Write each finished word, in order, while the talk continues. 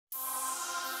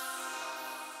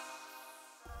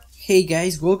Hey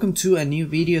guys, welcome to a new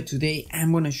video. Today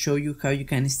I'm gonna show you how you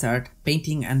can start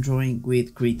painting and drawing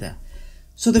with Krita.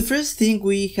 So the first thing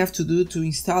we have to do to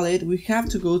install it, we have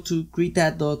to go to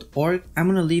krita.org. I'm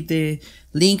gonna leave the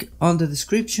link on the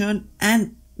description,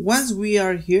 and once we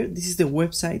are here, this is the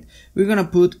website, we're gonna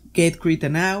put get Krita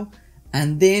now,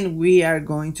 and then we are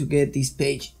going to get this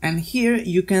page, and here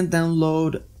you can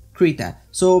download Krita.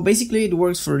 So basically it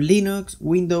works for Linux,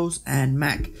 Windows and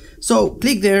Mac. So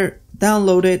click there,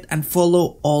 download it and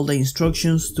follow all the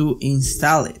instructions to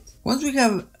install it. Once we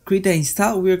have Krita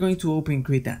installed, we are going to open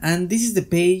Krita, and this is the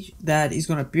page that is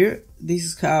gonna appear. This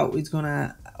is how it's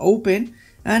gonna open,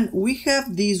 and we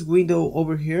have this window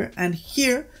over here, and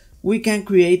here we can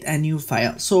create a new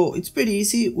file. So it's pretty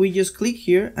easy. We just click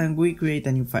here and we create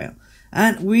a new file,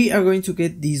 and we are going to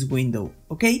get this window.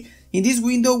 Okay, in this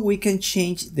window we can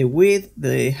change the width,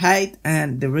 the height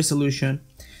and the resolution.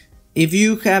 If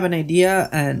you have an idea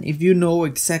and if you know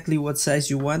exactly what size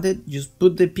you want it, just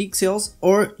put the pixels,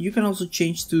 or you can also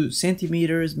change to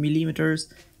centimeters,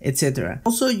 millimeters, etc.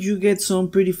 Also, you get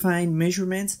some predefined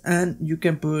measurements, and you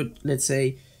can put, let's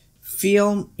say,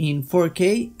 film in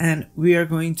 4K, and we are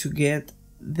going to get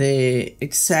the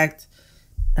exact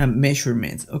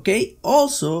measurements. Okay,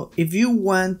 also if you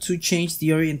want to change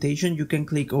the orientation, you can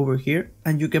click over here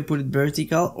and you can put it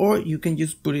vertical, or you can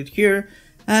just put it here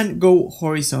and go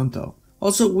horizontal.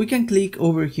 Also, we can click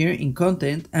over here in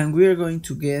content and we are going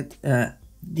to get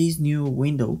this new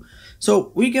window.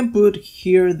 So we can put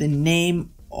here the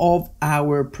name of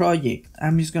our project.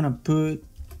 I'm just gonna put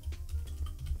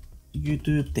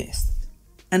YouTube test,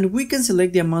 and we can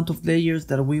select the amount of layers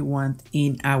that we want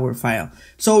in our file.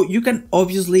 So you can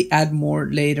obviously add more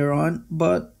later on,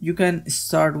 but you can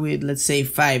start with, let's say,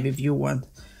 5 if you want.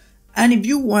 And if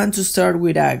you want to start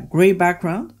with a gray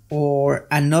background or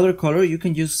another color, you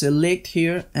can just select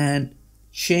here and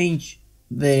change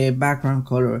the background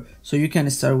color. So you can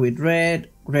start with red,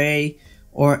 gray,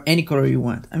 or any color you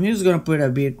want. I'm just gonna put a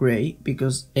bit gray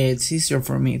because it's easier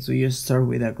for me to just start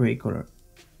with a gray color.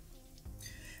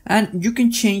 And you can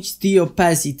change the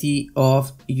opacity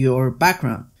of your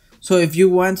background. So if you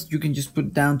want, you can just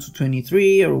put down to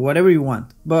 23 or whatever you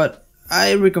want, but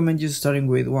I recommend just starting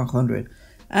with 100.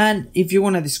 And if you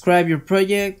want to describe your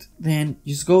project, then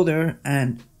just go there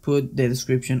and put the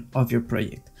description of your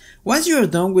project. Once you are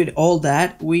done with all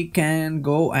that, we can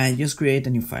go and just create a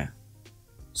new file.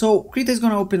 So Krita is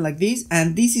going to open like this,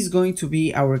 and this is going to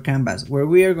be our canvas where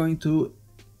we are going to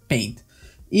paint.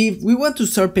 If we want to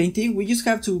start painting, we just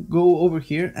have to go over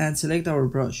here and select our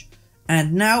brush,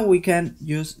 and now we can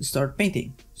just start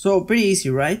painting. So pretty easy,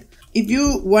 right? If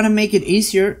you want to make it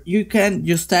easier, you can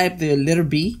just type the letter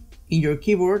B in your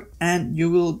keyboard and you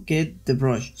will get the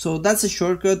brush. So that's a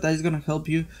shortcut that is going to help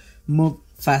you move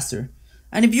faster.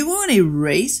 And if you want to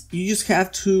erase, you just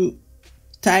have to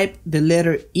type the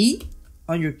letter E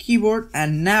on your keyboard,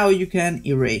 and now you can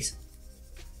erase.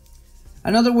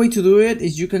 Another way to do it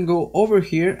is you can go over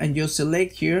here and just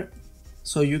select here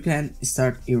so you can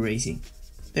start erasing.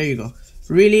 There you go.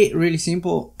 Really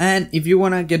simple. And if you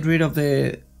want to get rid of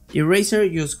the eraser,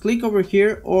 just click over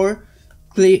here or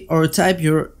type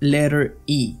your letter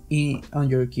E on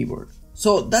your keyboard.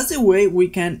 So that's the way we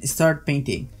can start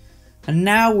painting. And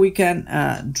now we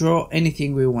can draw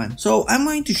anything we want. So I'm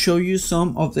going to show you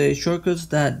some of the shortcuts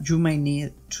that you might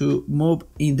need to move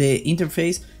in the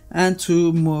interface and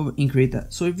to move in Krita.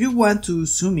 So if you want to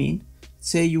zoom in,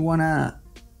 say you want to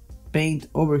paint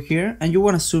over here and you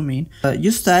want to zoom in,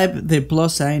 just type the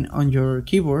plus sign on your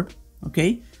keyboard,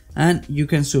 okay? And you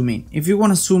can zoom in. If you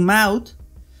want to zoom out,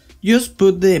 just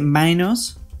put the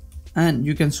minus and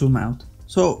you can zoom out.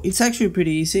 So it's actually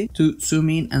pretty easy to zoom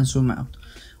in and zoom out.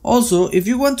 Also, if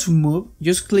you want to move,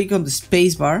 just click on the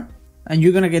space bar and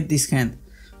you're gonna get this hand.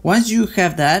 Once you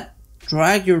have that,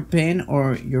 drag your pen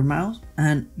or your mouse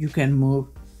and you can move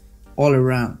all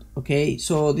around. Okay,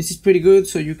 so this is pretty good.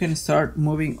 So you can start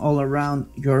moving all around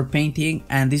your painting,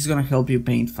 and this is gonna help you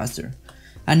paint faster.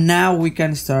 And now we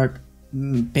can start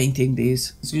painting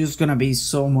this. It's just gonna be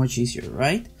so much easier,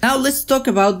 right? Now let's talk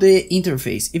about the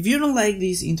interface. If you don't like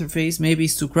this interface, maybe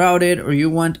it's too crowded or you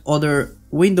want other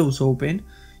windows open,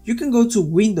 you can go to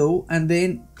window and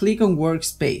then click on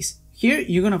workspace. Here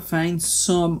you're gonna find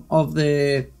some of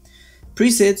the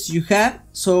presets you have.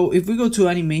 So if we go to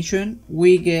animation,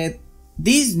 we get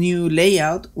this new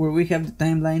layout where we have the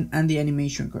timeline and the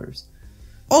animation curves.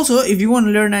 Also, if you want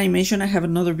to learn animation, I have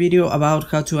another video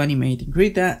about how to animate in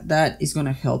Krita that is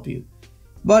gonna help you.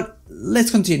 But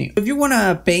let's continue. If you want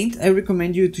to paint, I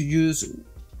recommend you to use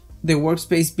the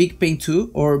workspace Big Paint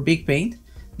 2 or Big Paint.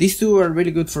 These two are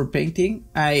really good for painting.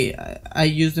 I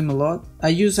use them a lot. I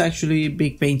use actually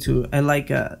Big Paint too. I like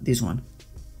this one,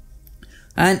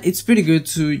 and it's pretty good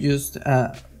to just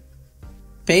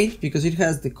paint because it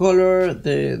has the color,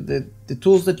 the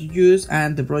tools that you use,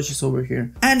 and the brushes over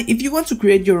here. And if you want to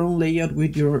create your own layout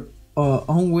with your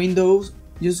own windows,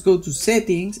 just go to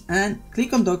settings and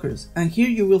click on Dockers, and here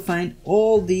you will find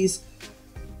all these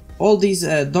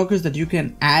Dockers that you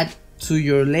can add to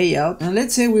your layout. And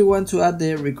let's say we want to add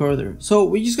the recorder, so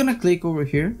we're just gonna click over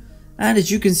here, and as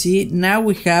you can see, now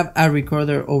we have a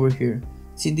recorder over here.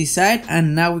 It's in this side,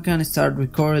 and now we can start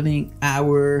recording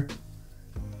our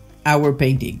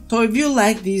painting. So if you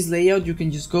like this layout, you can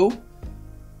just go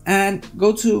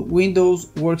to Windows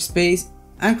Workspace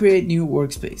and create new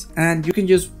workspace, and you can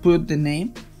just put the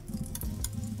name,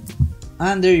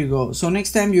 and there you go. So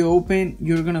next time you open,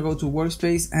 you're gonna go to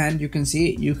workspace, and you can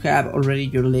see you have already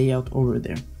your layout over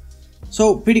there.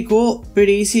 So pretty cool,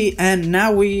 pretty easy, and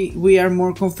now we are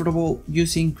more comfortable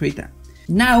using Krita.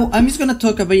 Now I'm just gonna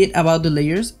talk a bit about the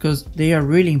layers because they are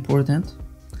really important.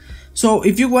 So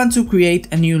if you want to create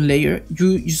a new layer,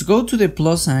 you just go to the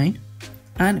plus sign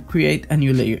and create a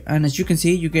new layer, and as you can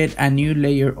see, you get a new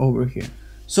layer over here.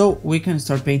 So we can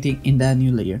start painting in that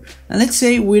new layer. And let's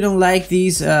say we don't like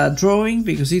this drawing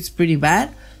because it's pretty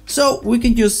bad. So we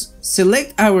can just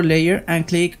select our layer and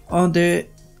click on the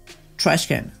trash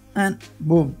can, and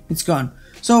boom, it's gone.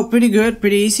 So pretty good,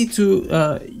 pretty easy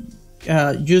to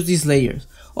use these layers.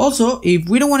 Also, if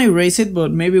we don't want to erase it,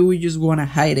 but maybe we just want to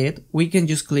hide it, we can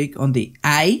just click on the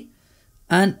eye,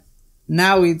 and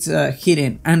now it's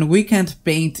hidden, and we can't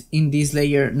paint in this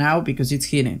layer now because it's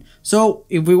hidden. So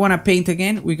if we want to paint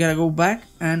again, we gotta go back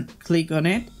and click on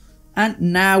it, and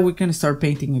now we can start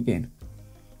painting again.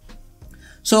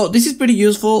 So this is pretty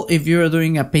useful if you're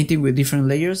doing a painting with different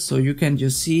layers, so you can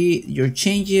just see your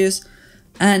changes,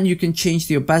 and you can change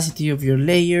the opacity of your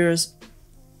layers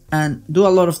and do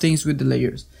a lot of things with the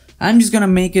layers. I'm just gonna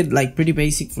make it like pretty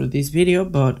basic for this video,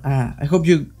 but I hope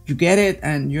you get it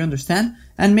and you understand.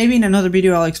 And maybe in another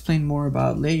video I'll explain more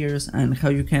about layers and how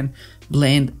you can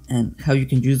blend and how you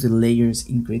can use the layers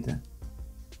in Krita.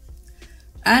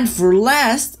 And for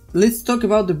last, let's talk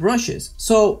about the brushes.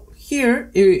 So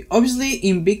here, obviously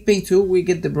in Big Paint 2 we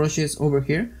get the brushes over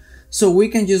here. So we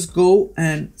can just go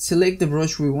and select the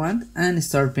brush we want and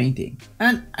start painting.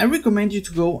 And I recommend you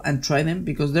to go and try them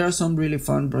because there are some really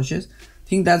fun brushes. I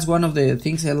think that's one of the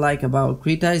things I like about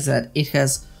Krita, is that it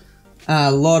has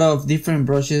a lot of different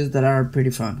brushes that are pretty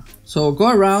fun. So go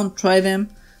around, try them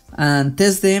and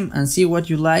test them and see what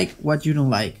you like, what you don't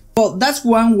like. Well, that's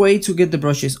one way to get the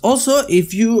brushes. Also,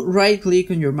 if you right click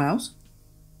on your mouse,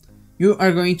 you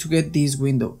are going to get this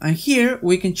window, and here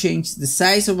we can change the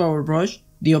size of our brush,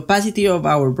 the opacity of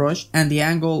our brush, and the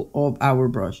angle of our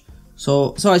brush.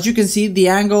 So as you can see, the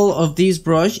angle of this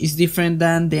brush is different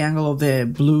than the angle of the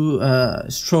blue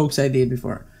strokes I did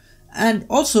before. And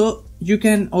also you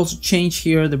can also change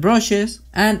here the brushes,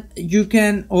 and you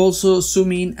can also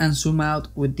zoom in and zoom out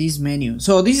with this menu.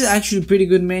 So this is actually a pretty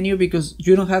good menu because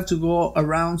you don't have to go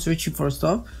around searching for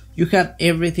stuff. You have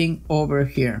everything over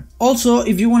here. Also,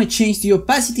 if you want to change the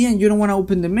opacity and you don't want to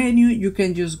open the menu, you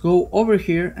can just go over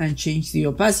here and change the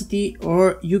opacity,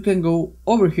 or you can go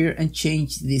over here and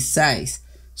change the size.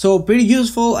 So pretty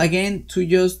useful again to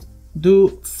just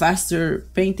do faster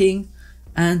painting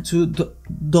and to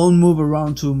don't move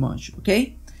around too much,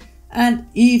 okay? And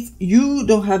if you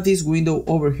don't have this window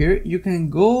over here, you can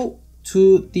go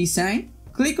to design,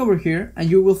 click over here, and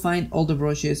you will find all the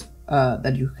brushes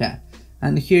that you have.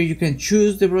 And here you can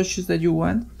choose the brushes that you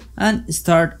want and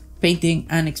start painting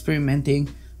and experimenting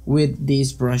with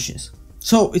these brushes.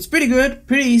 So it's pretty good,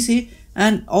 pretty easy,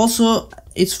 and also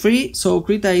it's free. So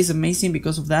Krita is amazing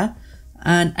because of that.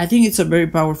 And I think it's a very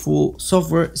powerful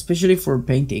software, especially for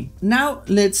painting. Now,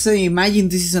 let's say imagine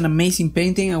this is an amazing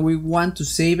painting and we want to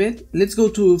save it. Let's go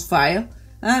to File,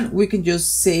 and we can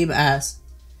just save as.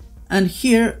 And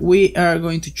here we are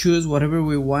going to choose whatever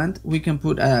we want. We can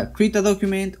put a Krita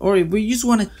document, or if we just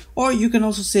want to, or you can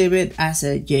also save it as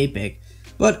a JPEG.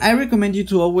 But I recommend you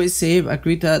to always save a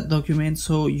Krita document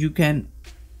so you can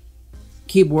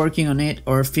keep working on it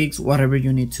or fix whatever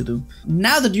you need to do.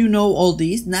 Now that you know all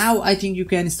these, now I think you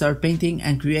can start painting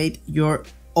and create your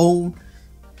own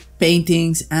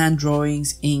paintings and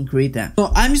drawings in Krita.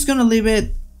 So I'm just gonna leave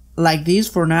it like this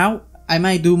for now. I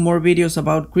might do more videos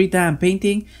about Krita and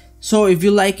painting. So if you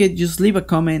like it, just leave a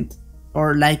comment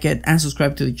or like it and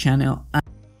subscribe to the channel.